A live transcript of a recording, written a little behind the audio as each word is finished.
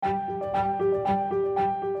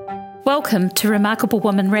Welcome to Remarkable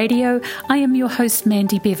Woman Radio. I am your host,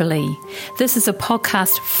 Mandy Beverley. This is a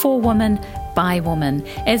podcast for women, by women.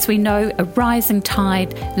 As we know, a rising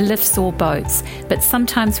tide lifts all boats, but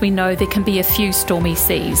sometimes we know there can be a few stormy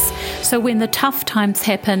seas. So when the tough times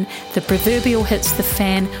happen, the proverbial hits the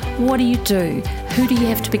fan, what do you do? Who do you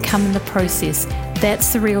have to become in the process?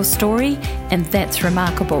 That's the real story, and that's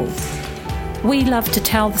remarkable. We love to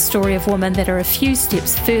tell the story of women that are a few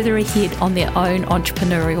steps further ahead on their own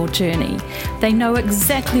entrepreneurial journey. They know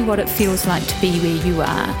exactly what it feels like to be where you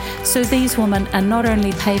are. So these women are not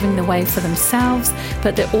only paving the way for themselves,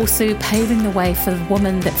 but they're also paving the way for the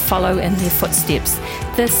women that follow in their footsteps.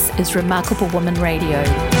 This is Remarkable Woman Radio.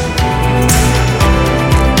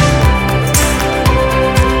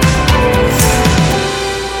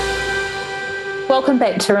 Welcome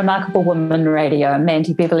back to Remarkable Woman Radio. I'm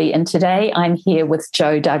Mandy Beverley, and today I'm here with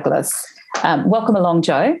Jo Douglas. Welcome along,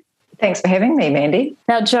 Jo. Thanks for having me, Mandy.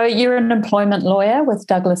 Now, Jo, you're an employment lawyer with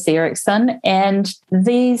Douglas Erickson, and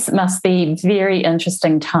these must be very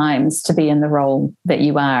interesting times to be in the role that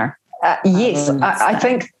you are. Yes,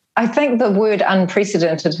 I think the word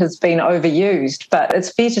unprecedented has been overused, but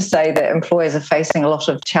it's fair to say that employers are facing a lot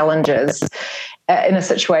of challenges in a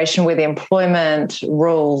situation where the employment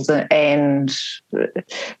rules and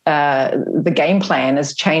the game plan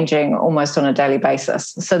is changing almost on a daily basis.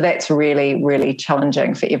 So that's really, really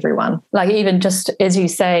challenging for everyone. Like even just, as you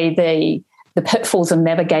say, the pitfalls of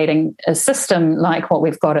navigating a system like what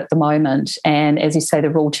we've got at the moment, and as you say, the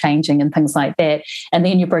rule changing and things like that. And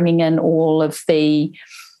then you're bringing in all of the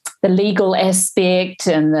legal aspect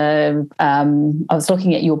and I was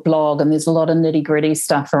looking at your blog, and there's a lot of nitty-gritty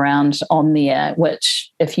stuff around on there,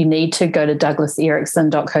 which if you need to, go to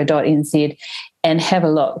douglaserickson.co.nz and have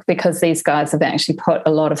a look, because these guys have actually put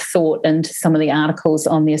a lot of thought into some of the articles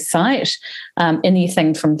on their site,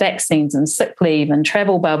 anything from vaccines and sick leave and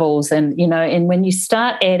travel bubbles. And, you know, and when you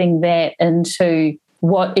start adding that into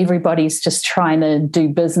what everybody's just trying to do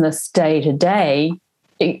business day to day,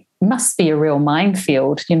 it must be a real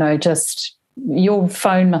minefield, you know, just your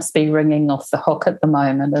phone must be ringing off the hook at the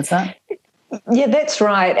moment, is it? Yeah, that's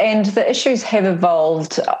right. And the issues have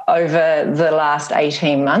evolved over the last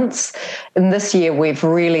 18 months. And this year, we've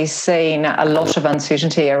really seen a lot of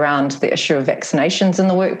uncertainty around the issue of vaccinations in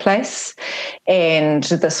the workplace. And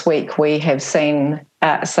this week, we have seen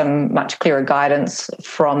some much clearer guidance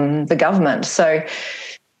from the government. So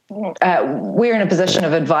we're in a position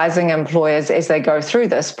of advising employers as they go through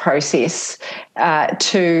this process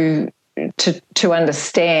to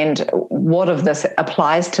understand what of this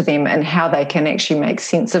applies to them and how they can actually make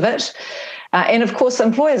sense of it. And of course,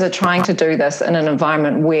 employers are trying to do this in an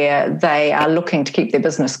environment where they are looking to keep their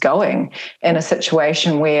business going in a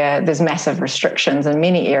situation where there's massive restrictions in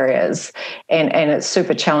many areas, and it's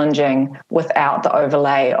super challenging without the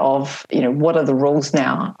overlay of, you know, what are the rules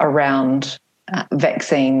now around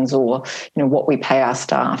vaccines, or, you know, what we pay our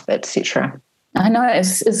staff, etc. I know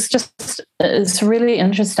it's really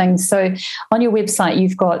interesting. So on your website,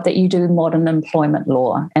 you've got that you do modern employment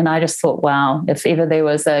law, and I just thought, wow, if ever there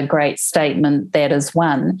was a great statement, that is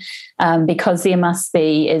one, because there must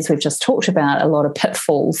be, as we've just talked about, a lot of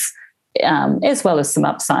pitfalls, as well as some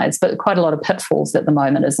upsides, but quite a lot of pitfalls at the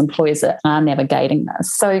moment as employers are navigating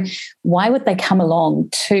this. So why would they come along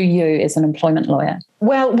to you as an employment lawyer?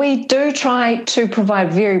 Well, we do try to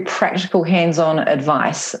provide very practical hands-on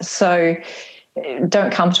advice. So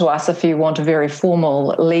don't come to us if you want a very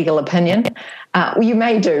formal legal opinion. You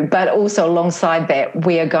may do, but also alongside that,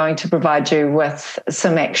 we are going to provide you with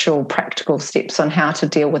some actual practical steps on how to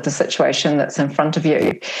deal with the situation that's in front of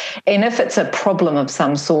you. And if it's a problem of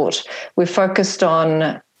some sort, we're focused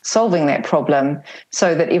on solving that problem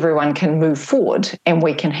so that everyone can move forward and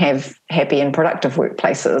we can have happy and productive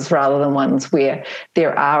workplaces rather than ones where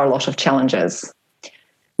there are a lot of challenges.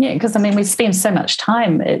 Yeah, because, I mean, we spend so much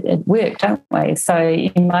time at work, don't we? So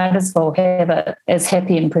you might as well have it as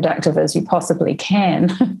happy and productive as you possibly can.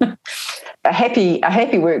 A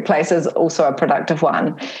happy workplace is also a productive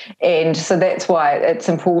one. And so that's why it's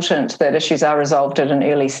important that issues are resolved at an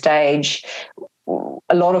early stage.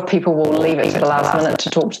 A lot of people will leave it to the last minute to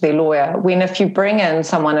talk to their lawyer, when if you bring in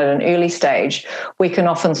someone at an early stage, we can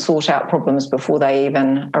often sort out problems before they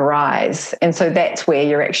even arise. And so that's where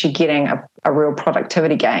you're actually getting a real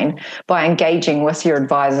productivity gain by engaging with your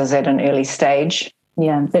advisors at an early stage.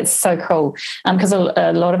 Yeah, that's so cool. Because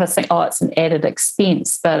a lot of us think, oh, it's an added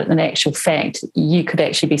expense, but in actual fact, you could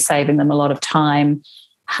actually be saving them a lot of time,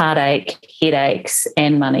 heartache, headaches,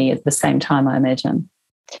 and money at the same time, I imagine.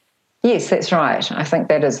 Yes, that's right. I think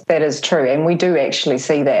that is true. And we do actually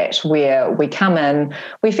see that where we come in,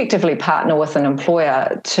 we effectively partner with an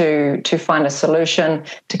employer to find a solution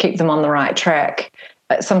to keep them on the right track.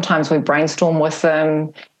 Sometimes we brainstorm with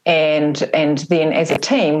them, and then as a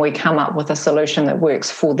team we come up with a solution that works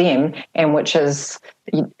for them and which is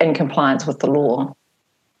in compliance with the law.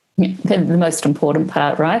 The most important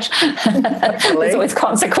part, right? There's always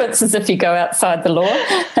consequences if you go outside the law.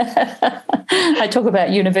 I talk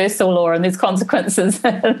about universal law, and there's consequences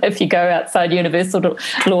if you go outside universal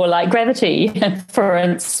law, like gravity, for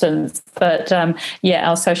instance. But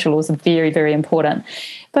our social laws are very, very important.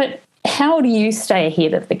 But how do you stay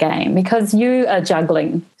ahead of the game? Because you are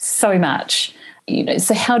juggling so much,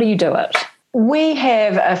 so how do you do it? We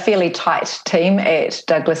have a fairly tight team at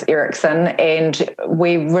Douglas Erickson, and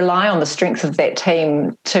we rely on the strength of that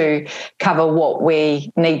team to cover what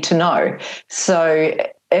we need to know. So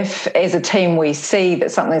if as a team we see that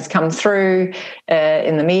something's come through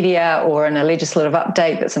in the media or in a legislative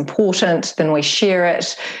update that's important, then we share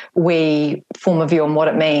it. We form a view on what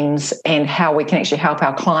it means and how we can actually help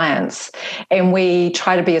our clients. And we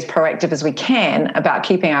try to be as proactive as we can about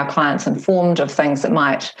keeping our clients informed of things that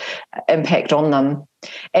might impact on them.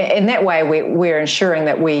 And that way we're ensuring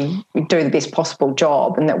that we do the best possible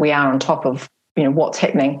job and that we are on top of what's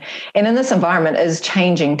happening. And in this environment is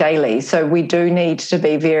changing daily. So we do need to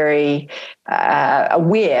be very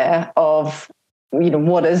aware of,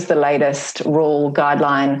 what is the latest rule,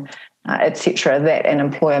 guideline, etc., that an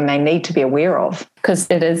employer may need to be aware of. Because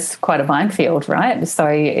it is quite a minefield, right? So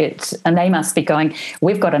and they must be going,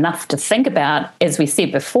 we've got enough to think about, as we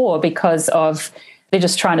said before, because of they're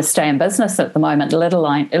just trying to stay in business at the moment, let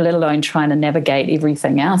alone trying to navigate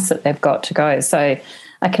everything else that they've got to go. So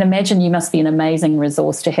I can imagine you must be an amazing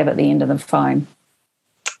resource to have at the end of the phone.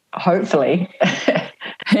 Hopefully.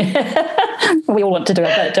 We all want to do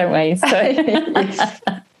it, don't we? So, yes.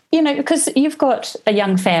 Because you've got a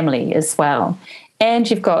young family as well, and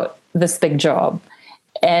you've got this big job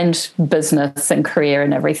and business and career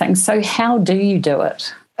and everything. So how do you do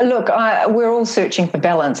it? Look, we're all searching for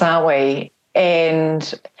balance, aren't we?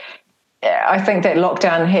 And I think that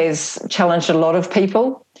lockdown has challenged a lot of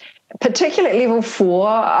people. Particularly at level 4,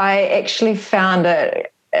 I actually found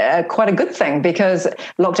it quite a good thing because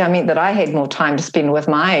lockdown meant that I had more time to spend with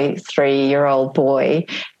my 3-year-old boy,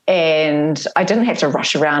 and I didn't have to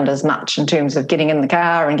rush around as much in terms of getting in the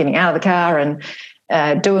car and getting out of the car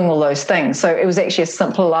and doing all those things. So it was actually a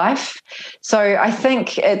simpler life. So I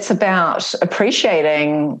think it's about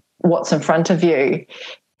appreciating what's in front of you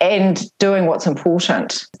and doing what's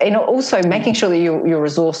important, and also making sure that you're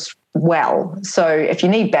resourced well. So if you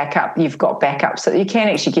need backup, you've got backup so that you can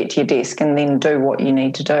actually get to your desk and then do what you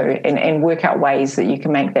need to do and work out ways that you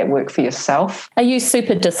can make that work for yourself. Are you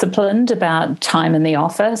super disciplined about time in the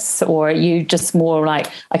office, or are you just more like,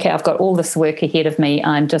 okay, I've got all this work ahead of me,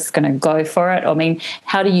 I'm just going to go for it? I mean,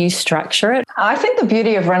 how do you structure it? I think the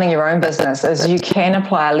beauty of running your own business is you can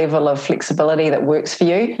apply a level of flexibility that works for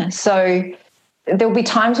you. So there'll be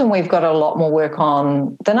times when we've got a lot more work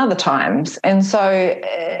on than other times. And so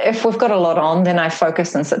if we've got a lot on, then I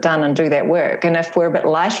focus and sit down and do that work. And if we're a bit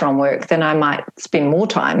lighter on work, then I might spend more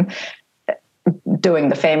time doing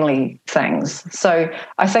the family things. So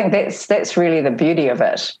I think that's really the beauty of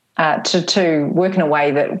it, to work in a way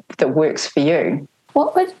that works for you.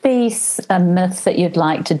 What would be a myth that you'd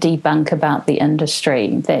like to debunk about the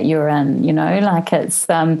industry that you're in? Like it's...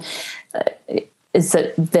 Is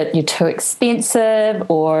it that you're too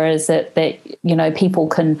expensive, or is it that, people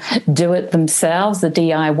can do it themselves? The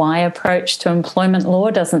DIY approach to employment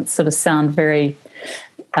law doesn't sort of sound very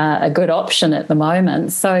a good option at the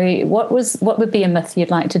moment. So what would be a myth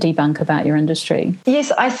you'd like to debunk about your industry?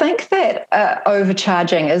 Yes, I think that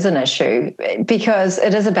overcharging is an issue because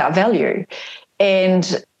it is about value.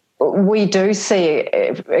 And we do see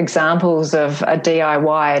examples of a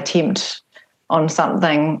DIY attempt on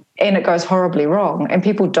something and it goes horribly wrong, and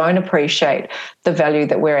people don't appreciate the value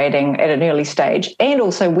that we're adding at an early stage, and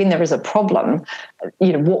also when there is a problem,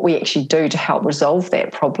 what we actually do to help resolve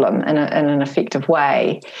that problem in an effective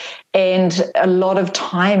way. And a lot of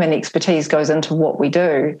time and expertise goes into what we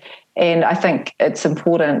do, and I think it's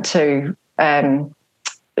important to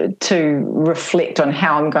reflect on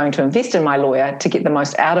how I'm going to invest in my lawyer to get the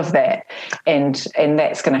most out of that. And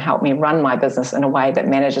that's going to help me run my business in a way that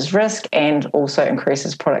manages risk and also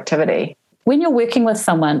increases productivity. When you're working with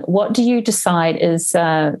someone, what do you decide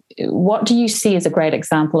what do you see as a great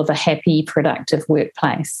example of a happy, productive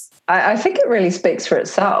workplace? I think it really speaks for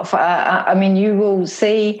itself. I mean, you will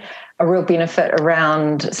see a real benefit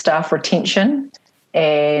around staff retention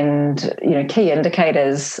and, key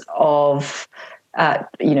indicators of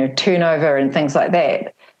turnover and things like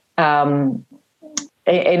that.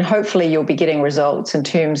 And hopefully you'll be getting results in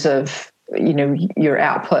terms of your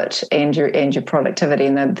output and your productivity,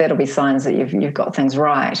 and that'll be signs that you've got things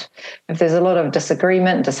right. If there's a lot of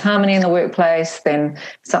disagreement, disharmony in the workplace, then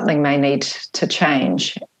something may need to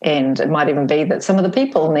change, and it might even be that some of the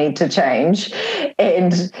people need to change,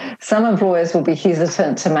 and some employers will be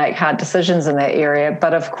hesitant to make hard decisions in that area.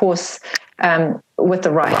 But of course, with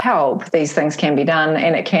the right help, these things can be done,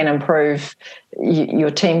 and it can improve your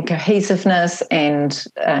team cohesiveness and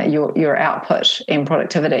your output and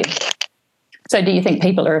productivity. So do you think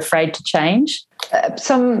people are afraid to change?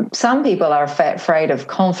 Some people are afraid of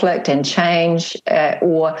conflict and change,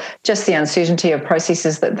 or just the uncertainty of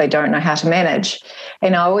processes that they don't know how to manage.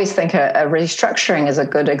 And I always think a restructuring is a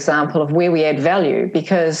good example of where we add value,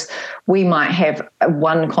 because we might have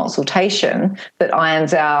one consultation that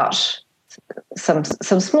irons out some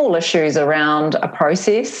small issues around a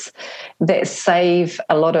process that save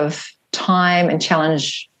a lot of time and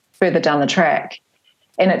challenge further down the track.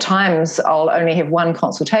 And at times I'll only have one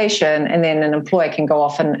consultation, and then an employer can go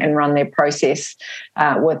off and run their process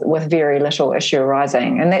with very little issue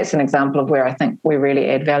arising. And that's an example of where I think we really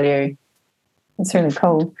add value. That's really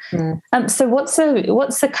cool. So what's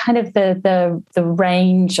the kind of the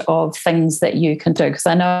range of things that you can do? Because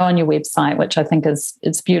I know on your website, which I think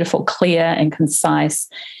is beautiful, clear and concise,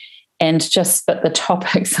 but the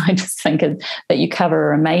topics I just think that you cover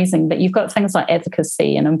are amazing. But you've got things like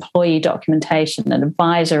advocacy and employee documentation and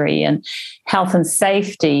advisory and health and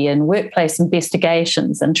safety and workplace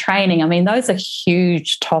investigations and training. I mean, those are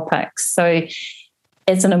huge topics. So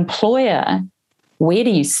as an employer, where do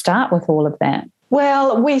you start with all of that?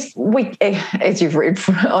 Well, we as you've read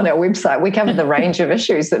on our website, we cover the range of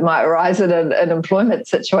issues that might arise in an employment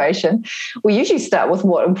situation. We usually start with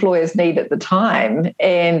what employers need at the time,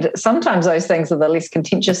 and sometimes those things are the less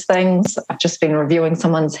contentious things. I've just been reviewing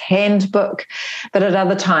someone's handbook, but at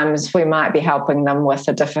other times we might be helping them with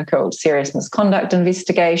a difficult serious misconduct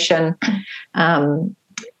investigation.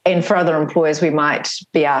 And for other employers, we might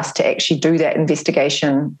be asked to actually do that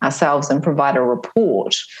investigation ourselves and provide a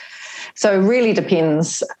report. So it really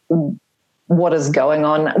depends what is going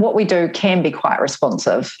on. What we do can be quite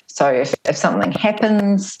responsive. So if something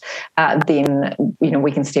happens, then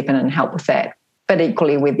we can step in and help with that. But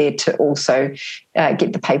equally, we're there to also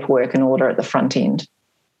get the paperwork in order at the front end.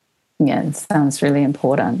 Yeah, it sounds really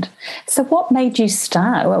important. So what made you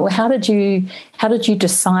start? Well, how did you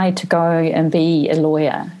decide to go and be a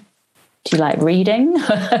lawyer? Do you like reading?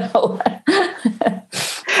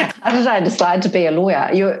 How did I decide to be a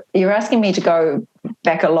lawyer? You're asking me to go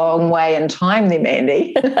back a long way in time there,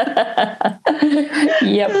 Mandy. Yep.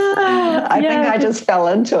 I think I just fell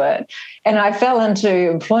into it. And I fell into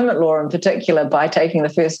employment law in particular by taking the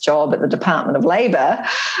first job at the Department of Labour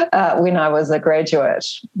when I was a graduate,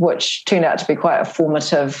 which turned out to be quite a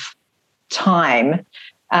formative time.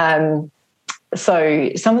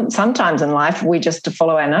 So sometimes in life we just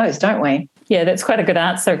follow our nose, don't we? Yeah, that's quite a good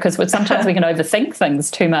answer, because sometimes we can overthink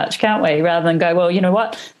things too much, can't we? Rather than go, well, you know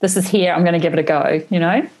what, this is here, I'm going to give it a go,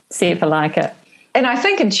 see if I like it. And I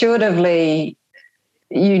think intuitively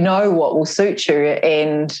you know what will suit you,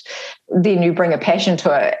 and then you bring a passion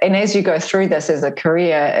to it. And as you go through this as a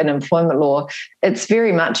career in employment law, it's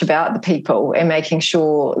very much about the people and making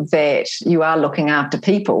sure that you are looking after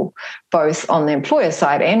people, both on the employer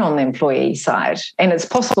side and on the employee side. And it's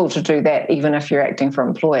possible to do that even if you're acting for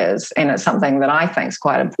employers. And it's something that I think is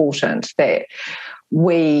quite important, that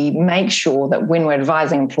we make sure that when we're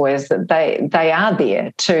advising employers that they are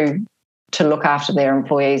there to look after their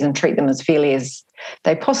employees and treat them as fairly as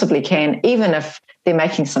they possibly can, even if they're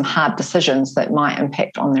making some hard decisions that might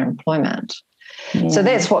impact on their employment. Yeah. So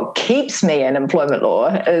that's what keeps me in employment law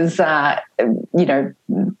is, the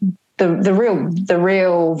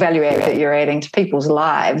real value add that you're adding to people's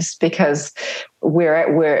lives, because we're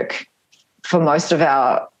at work for most of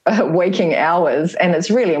our waking hours, and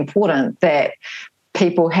it's really important that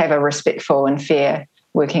people have a respectful and fair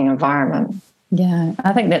working environment. Yeah,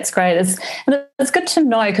 I think that's great. It's good to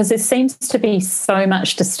know, because there seems to be so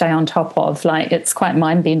much to stay on top of. Like, it's quite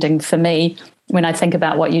mind-bending for me when I think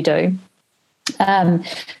about what you do.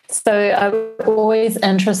 So I'm always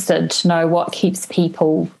interested to know what keeps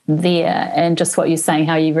people there, and just what you're saying,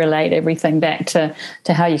 how you relate everything back to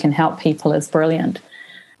how you can help people is brilliant.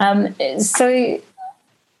 So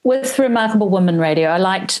with Remarkable Women Radio, I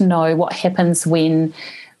like to know what happens when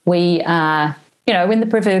we are when the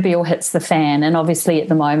proverbial hits the fan, and obviously at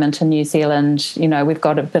the moment in New Zealand, we've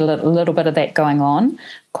got a little bit of that going on,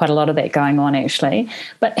 quite a lot of that going on actually.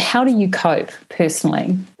 But how do you cope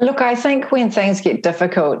personally? Look, I think when things get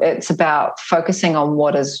difficult, it's about focusing on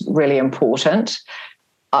what is really important.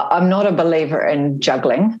 I'm not a believer in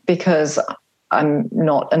juggling because I'm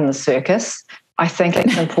not in the circus. I think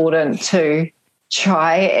it's important to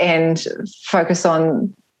try and focus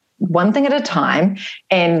on one thing at a time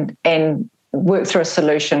and work through a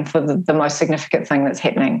solution for the most significant thing that's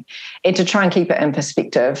happening, and to try and keep it in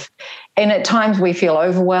perspective. And at times we feel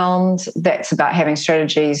overwhelmed. That's about having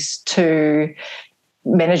strategies to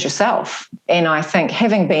manage yourself. And I think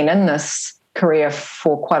having been in this career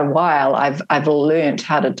for quite a while, I've learned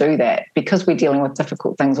how to do that. Because we're dealing with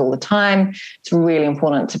difficult things all the time, it's really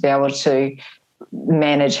important to be able to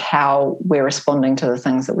manage how we're responding to the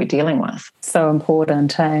things that we're dealing with. So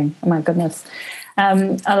important, hey? Oh my goodness.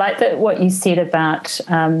 I like that what you said about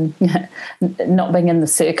not being in the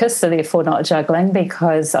circus, so therefore not juggling,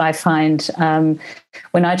 because I find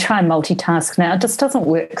when I try and multitask now, it just doesn't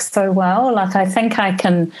work so well. Like, I think I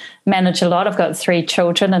can manage a lot. I've got 3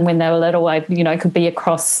 children, and when they were little, I could be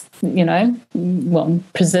across,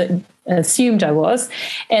 assumed I was.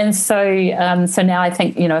 And so now I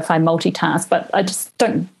think, if I multitask, but I just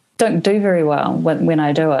don't do very well when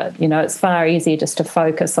I do it. It's far easier just to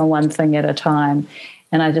focus on one thing at a time.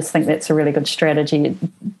 And I just think that's a really good strategy,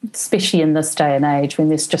 especially in this day and age when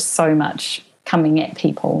there's just so much coming at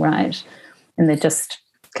people, right? And they just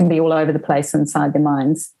can be all over the place inside their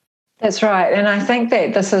minds. That's right. And I think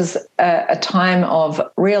that this is a time of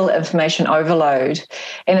real information overload,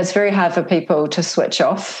 and it's very hard for people to switch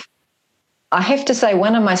off. I have to say,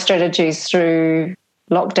 one of my strategies through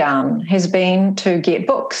lockdown has been to get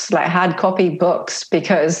books, like hard copy books,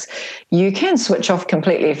 because you can switch off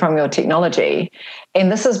completely from your technology.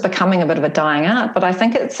 And this is becoming a bit of a dying art, but I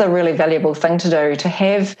think it's a really valuable thing to do, to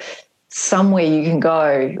have somewhere you can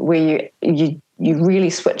go where you really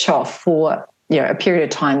switch off for a period of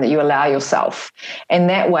time that you allow yourself. And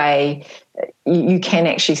that way you can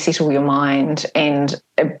actually settle your mind, and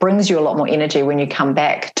it brings you a lot more energy when you come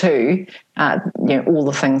back to all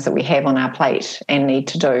the things that we have on our plate and need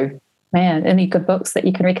to do. Man, any good books that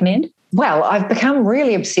you can recommend? Well, I've become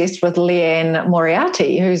really obsessed with Leanne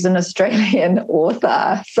Moriarty, who's an Australian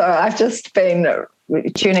author. So I've just been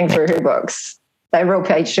tuning through her books. They're real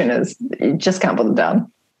page turners. You just can't put them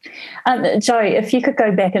down. Jo, if you could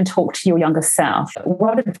go back and talk to your younger self,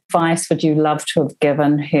 what advice would you love to have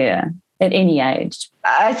given her at any age?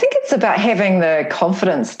 I think it's about having the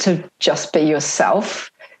confidence to just be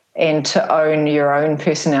yourself and to own your own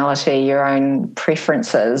personality, your own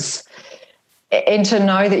preferences, and to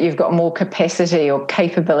know that you've got more capacity or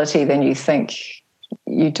capability than you think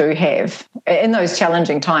you do have in those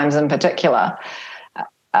challenging times in particular.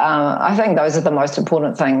 I think those are the most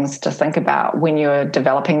important things to think about when you're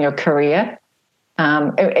developing your career,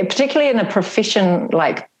 particularly in a profession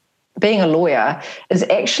like being a lawyer is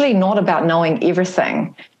actually not about knowing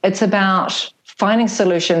everything. It's about finding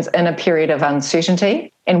solutions in a period of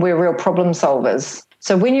uncertainty, and we're real problem solvers.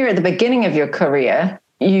 So when you're at the beginning of your career,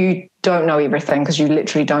 you don't know everything because you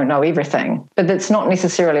literally don't know everything. But that's not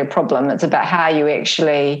necessarily a problem. It's about how you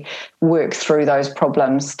actually work through those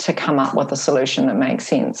problems to come up with a solution that makes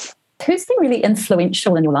sense. Who's been really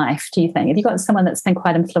influential in your life, do you think? Have you got someone that's been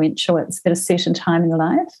quite influential at a certain time in your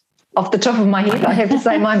life? Off the top of my head, I have to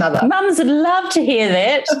say my mother. Mums would love to hear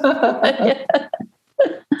that.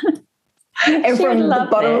 And from the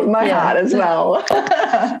bottom of my heart as well.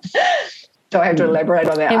 Do I have to elaborate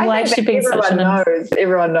on that? And why she being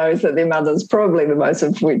everyone knows that their mother's probably the most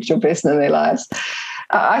influential person in their lives.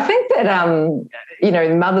 I think that,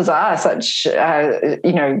 mothers are such,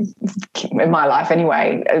 in my life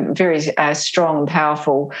anyway, a very strong and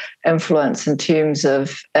powerful influence in terms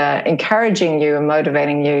of encouraging you and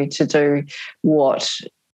motivating you to do what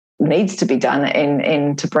needs to be done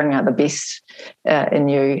and to bring out the best in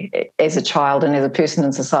you as a child and as a person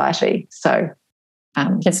in society. So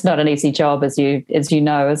it's not an easy job, as you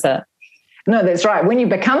know, is it? No, that's right. When you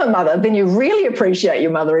become a mother, then you really appreciate your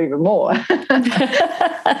mother even more.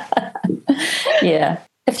 Yeah.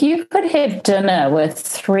 If you could have dinner with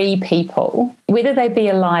 3 people, whether they be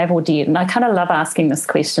alive or dead, and I kind of love asking this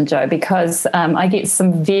question, Jo, because I get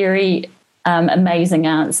some very amazing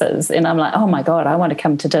answers. And I'm like, oh my God, I want to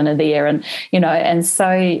come to dinner there. And, and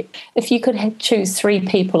so if you could choose 3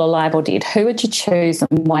 people, alive or dead, who would you choose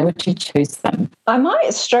and why would you choose them? I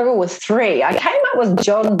might struggle with 3. I came up with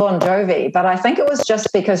John Bon Jovi, but I think it was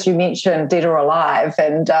just because you mentioned dead or alive.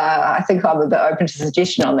 And I think I'm a bit open to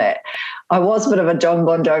suggestion on that. I was a bit of a John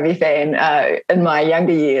Bon Jovi fan in my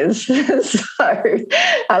younger years. So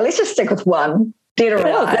let's just stick with one. Dead or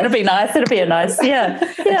alive. That'd be nice. It'd be a nice, yeah.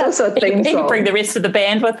 It's also a theme song. He could bring the rest of the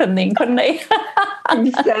band with him then, couldn't he?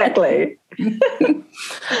 Exactly.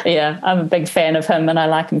 Yeah, I'm a big fan of him, and I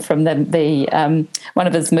like him from the one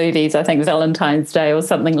of his movies, I think Valentine's Day or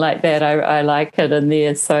something like that. I like it in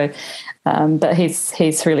there. So, but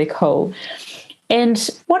he's really cool. And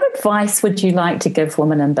what advice would you like to give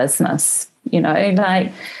women in business?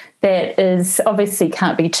 Like, that is obviously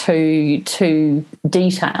can't be too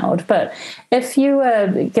detailed, but if you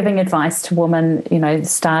were giving advice to women,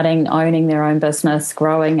 starting, owning their own business,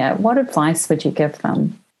 growing it, what advice would you give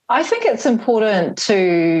them? I think it's important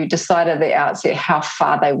to decide at the outset how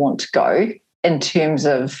far they want to go in terms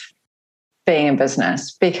of being in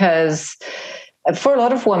business, because for a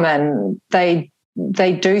lot of women, they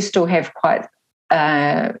do still have quite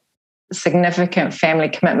significant family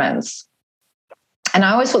commitments. And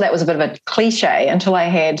I always thought that was a bit of a cliche until I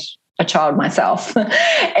had a child myself.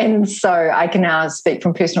 And so I can now speak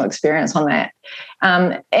from personal experience on that.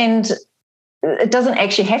 And it doesn't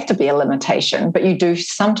actually have to be a limitation, but you do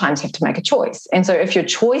sometimes have to make a choice. And so if your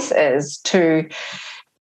choice is to,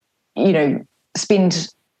 spend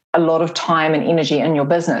a lot of time and energy in your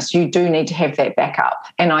business, you do need to have that backup.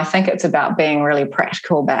 And I think it's about being really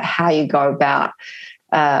practical about how you go about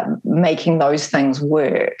making those things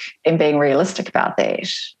work and being realistic about that,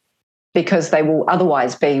 because they will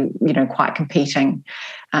otherwise be, quite competing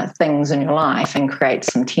things in your life and create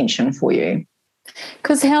some tension for you.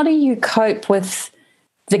 Because how do you cope with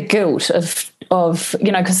the guilt of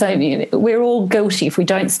because we're all guilty if we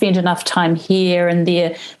don't spend enough time here and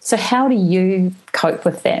there. So how do you cope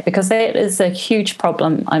with that? Because that is a huge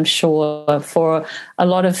problem, I'm sure, for a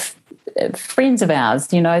lot of friends of ours,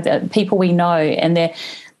 that people we know, and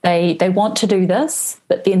they want to do this,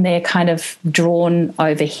 but then they're kind of drawn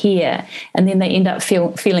over here, and then they end up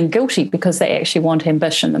feeling guilty because they actually want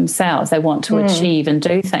ambition themselves. They want to achieve and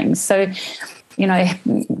do things. So,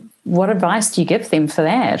 what advice do you give them for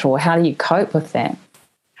that, or how do you cope with that?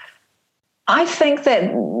 I think that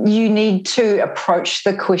you need to approach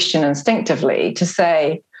the question instinctively to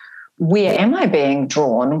say, where am I being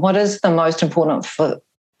drawn? What is the most important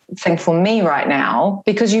thing for me right now?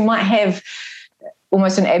 Because you might have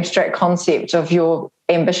almost an abstract concept of your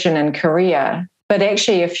ambition and career, but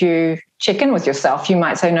actually if you check in with yourself, you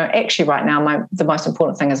might say, no, actually right now the most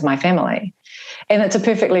important thing is my family. And it's a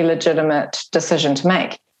perfectly legitimate decision to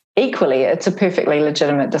make. Equally, it's a perfectly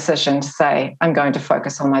legitimate decision to say, I'm going to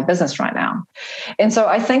focus on my business right now. And so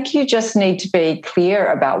I think you just need to be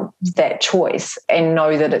clear about that choice and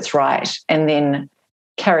know that it's right, and then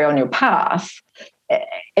carry on your path.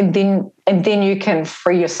 And then you can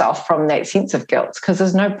free yourself from that sense of guilt, because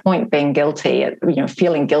there's no point being guilty,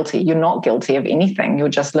 feeling guilty. You're not guilty of anything. You're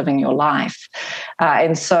just living your life.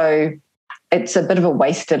 And so it's a bit of a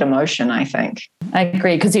wasted emotion, I think. I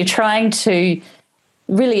agree, because you're trying to,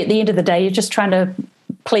 really at the end of the day, you're just trying to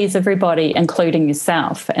please everybody, including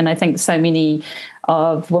yourself. And I think so many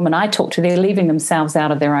of women I talk to, they're leaving themselves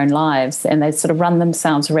out of their own lives, and they sort of run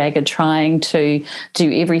themselves ragged trying to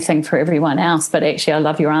do everything for everyone else. But actually, I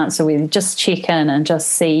love your answer where you just check in and just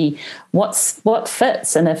see what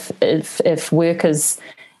fits. And if work is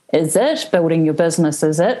it, building your business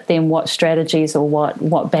is it, then what strategies or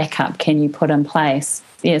what backup can you put in place?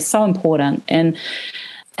 Yeah, so important. And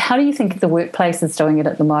how do you think the workplace is doing it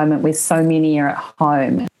at the moment where so many are at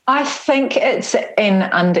home? I think it's an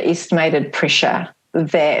underestimated pressure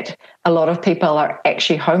that a lot of people are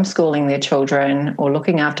actually homeschooling their children or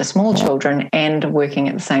looking after small children and working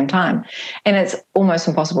at the same time. And it's almost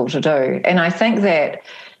impossible to do. And I think that,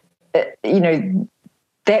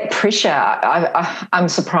 that pressure, I'm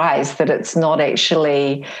surprised that it's not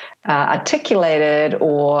actually articulated,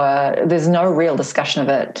 or there's no real discussion of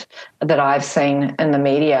it that I've seen in the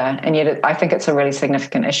media. And yet I think it's a really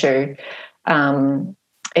significant issue.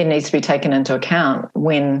 It needs to be taken into account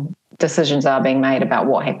when decisions are being made about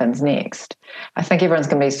what happens next. I think everyone's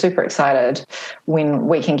going to be super excited when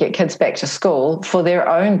we can get kids back to school for their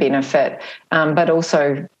own benefit, but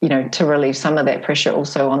also, to relieve some of that pressure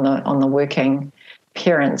also on the working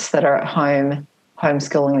parents that are at home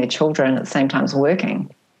homeschooling their children at the same time as working.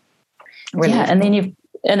 Really. Yeah, and then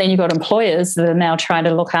you've got employers that are now trying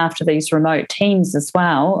to look after these remote teams as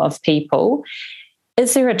well of people.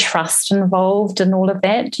 is there a trust involved in all of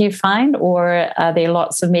that, do you find? Or are there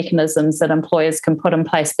lots of mechanisms that employers can put in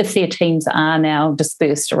place if their teams are now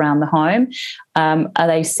dispersed around the home? Are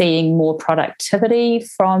they seeing more productivity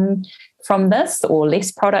from this or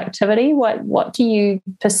less productivity? What do you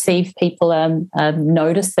perceive people are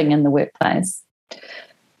noticing in the workplace?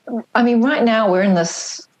 I mean, right now we're in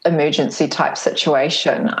this emergency type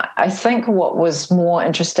situation. I think what was more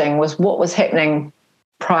interesting was what was happening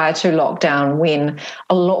prior to lockdown, when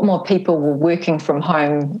a lot more people were working from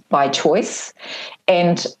home by choice,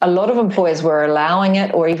 and a lot of employers were allowing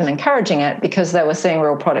it or even encouraging it because they were seeing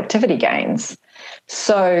real productivity gains.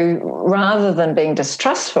 So rather than being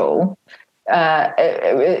distrustful,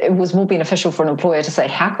 it was more beneficial for an employer to say,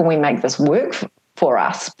 how can we make this work for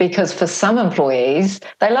us? Because for some employees,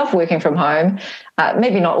 they love working from home,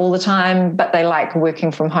 maybe not all the time, but they like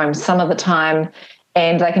working from home some of the time,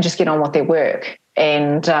 and they can just get on with their work.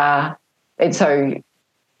 And so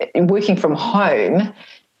working from home,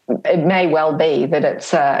 it may well be that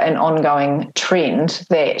it's an ongoing trend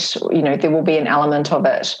that, there will be an element of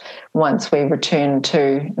it once we return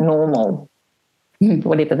to normal.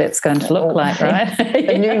 Whatever that's going to look like, right?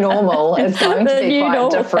 The new normal is going to be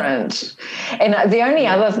quite different. And the only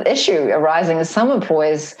other issue arising is some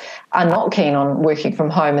employers are not keen on working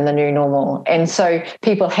from home in the new normal. And so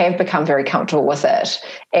people have become very comfortable with it.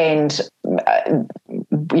 And,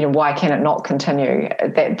 why can it not continue?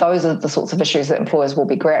 Those are the sorts of issues that employers will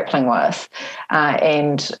be grappling with.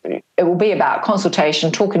 And it will be about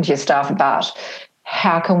consultation, talking to your staff about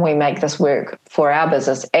how can we make this work for our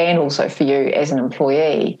business and also for you as an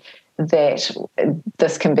employee, that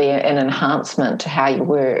this can be an enhancement to how you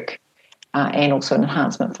work and also an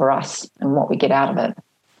enhancement for us and what we get out of it.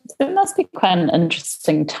 It must be quite an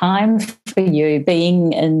interesting time for you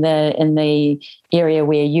being in the area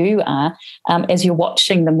where you are, as you're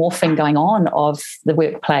watching the morphing going on of the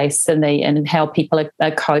workplace and how people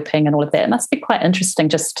are coping and all of that. It must be quite interesting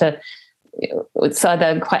it's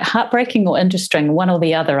either quite heartbreaking or interesting, one or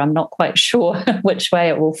the other. I'm not quite sure which way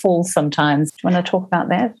it will fall sometimes. Do you want to talk about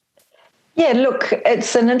that? Yeah, look,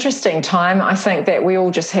 it's an interesting time. I think that we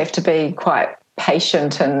all just have to be quite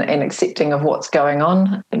patient and accepting of what's going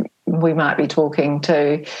on. We might be talking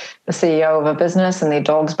to the CEO of a business and their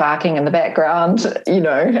dog's barking in the background. We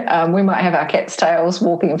might have our cat's tails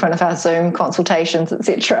walking in front of our Zoom consultations,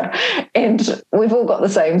 etc. And we've all got the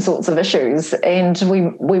same sorts of issues. And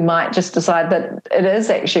we might just decide that it is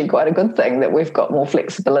actually quite a good thing that we've got more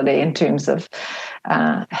flexibility in terms of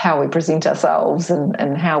how we present ourselves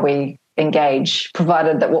and how we engage,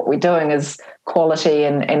 provided that what we're doing is quality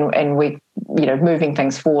and we moving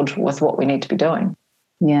things forward with what we need to be doing.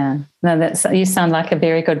 Yeah, no, you sound like a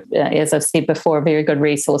very good, as I've said before, a very good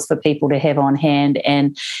resource for people to have on hand,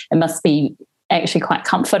 and it must be actually quite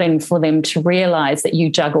comforting for them to realise that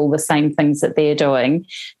you juggle the same things that they're doing,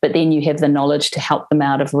 but then you have the knowledge to help them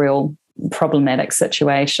out of real problematic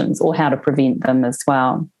situations or how to prevent them as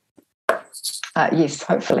well. Yes,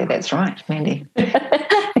 hopefully that's right, Mandy.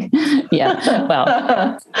 Yeah,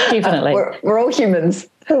 well, definitely. We're all humans.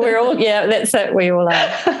 That's it. We all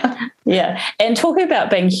are. Yeah. And talking about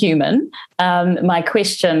being human, my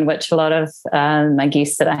question, which a lot of my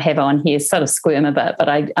guests that I have on here sort of squirm a bit, but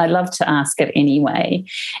I love to ask it anyway.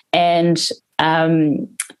 And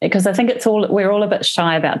because I think we're all a bit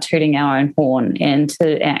shy about tooting our own horn and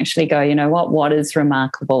to actually go, what is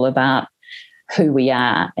remarkable about who we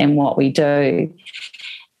are and what we do.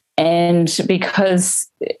 And because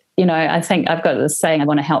I think I've got this saying, I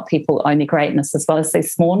want to help people own their greatness as well as their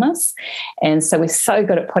smallness. And so we're so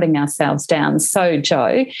good at putting ourselves down. So,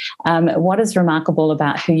 Jo, what is remarkable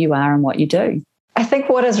about who you are and what you do? I think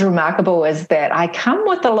what is remarkable is that I come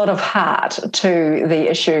with a lot of heart to the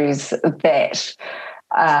issues that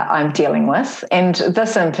I'm dealing with. And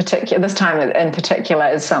this time in particular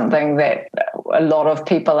is something that a lot of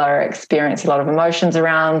people are experiencing a lot of emotions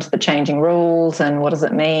around, the changing rules and what does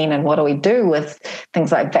it mean and what do we do with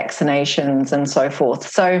things like vaccinations and so forth.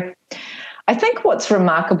 So I think what's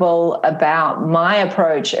remarkable about my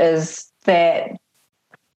approach is that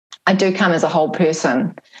I do come as a whole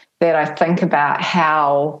person, that I think about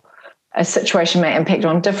how a situation may impact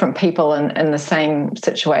on different people in the same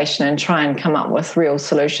situation and try and come up with real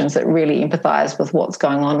solutions that really empathise with what's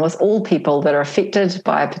going on with all people that are affected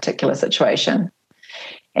by a particular situation.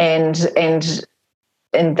 And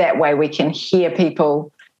in that way we can hear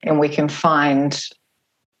people and we can find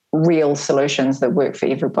real solutions that work for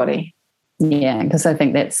everybody. Yeah, because I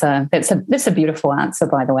think that's a beautiful answer,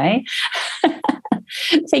 by the way.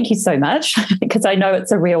 Thank you so much, because I know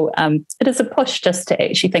it's a real, it is a push just to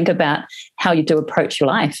actually think about how you do approach your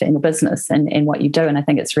life and your business and what you do. And I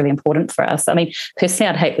think it's really important for us. I mean, personally,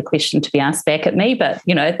 I'd hate the question to be asked back at me, but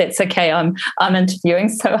that's okay. I'm interviewing,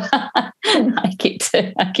 so I get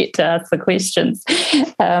to ask the questions.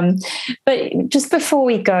 But just before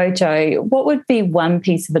we go, Jo, what would be one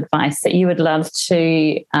piece of advice that you would love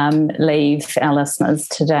to leave our listeners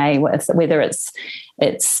today with, whether it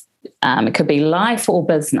could be life or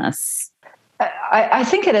business? I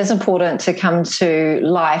think it is important to come to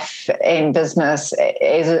life and business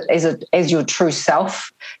as your true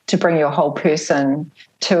self, to bring your whole person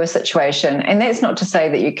to a situation. And that's not to say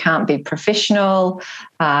that you can't be professional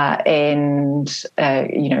and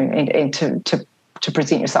to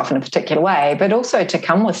present yourself in a particular way, but also to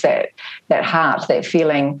come with that heart, that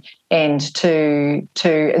feeling, and to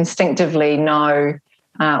instinctively know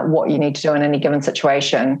what you need to do in any given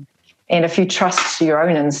situation. And if you trust your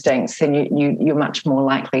own instincts, then you're much more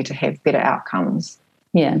likely to have better outcomes.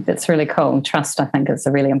 Yeah, that's really cool. Trust, I think, is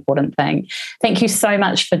a really important thing. Thank you so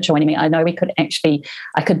much for joining me. I know I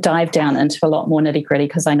could dive down into a lot more nitty-gritty,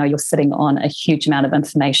 because I know you're sitting on a huge amount of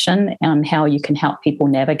information on how you can help people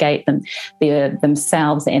navigate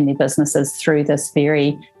themselves and their businesses through this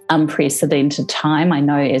very unprecedented time. I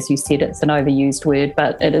know, as you said, it's an overused word,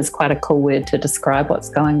 but it is quite a cool word to describe what's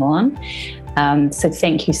going on. So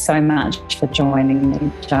thank you so much for joining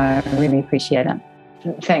me, Jo. I really appreciate it.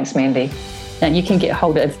 Thanks, Mandy. And you can get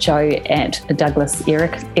hold of Jo at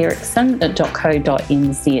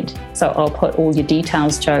douglaserickson.co.nz. So I'll put all your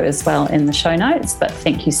details, Jo, as well in the show notes. But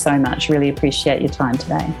thank you so much. Really appreciate your time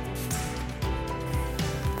today.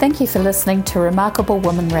 Thank you for listening to Remarkable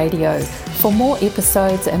Woman Radio. For more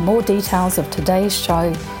episodes and more details of today's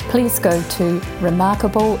show, please go to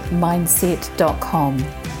remarkablemindset.com.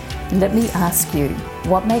 Let me ask you,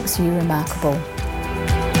 what makes you remarkable?